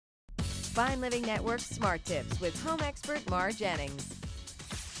Fine Living Network's Smart Tips with home expert Jennings.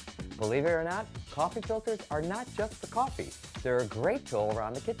 Believe it or not, coffee filters are not just for coffee. They're a great tool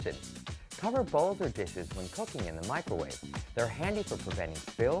around the kitchen. Cover bowls or dishes when cooking in the microwave. They're handy for preventing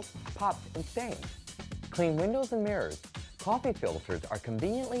spills, pops, and stains. Clean windows and mirrors. Coffee filters are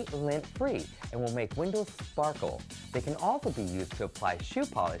conveniently lint-free and will make windows sparkle. They can also be used to apply shoe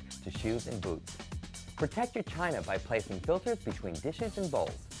polish to shoes and boots. Protect your china by placing filters between dishes and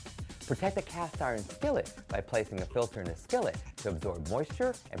bowls. Protect a cast iron skillet by placing a filter in a skillet to absorb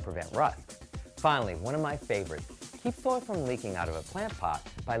moisture and prevent rust. Finally, one of my favorites, keep soil from leaking out of a plant pot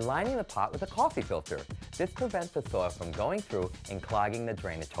by lining the pot with a coffee filter. This prevents the soil from going through and clogging the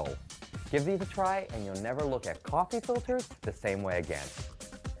drainage hole. Give these a try and you'll never look at coffee filters the same way again.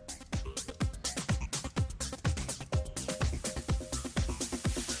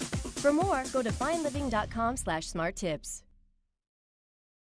 For more, go to fineliving.com/smarttips.